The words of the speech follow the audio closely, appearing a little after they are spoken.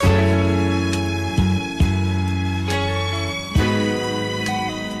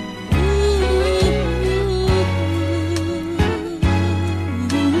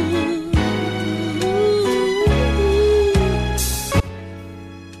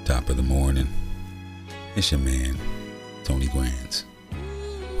Top of the morning. It's your man, Tony Grands.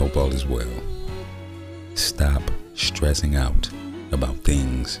 Hope all is well. Stop stressing out about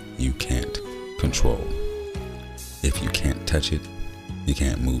things you can't control. If you can't touch it, you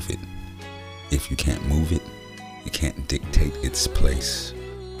can't move it. If you can't move it, you can't dictate its place.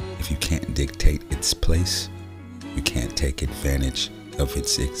 If you can't dictate its place, you can't take advantage of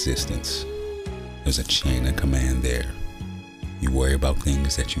its existence. There's a chain of command there. You worry about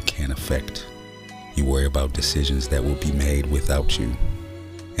things that you can't affect. You worry about decisions that will be made without you,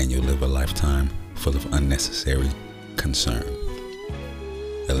 and you'll live a lifetime full of unnecessary concern.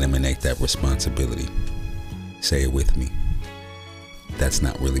 Eliminate that responsibility. Say it with me. That's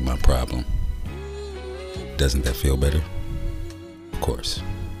not really my problem. Doesn't that feel better? Of course.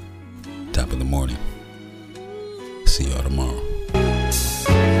 Top of the morning. See y'all tomorrow.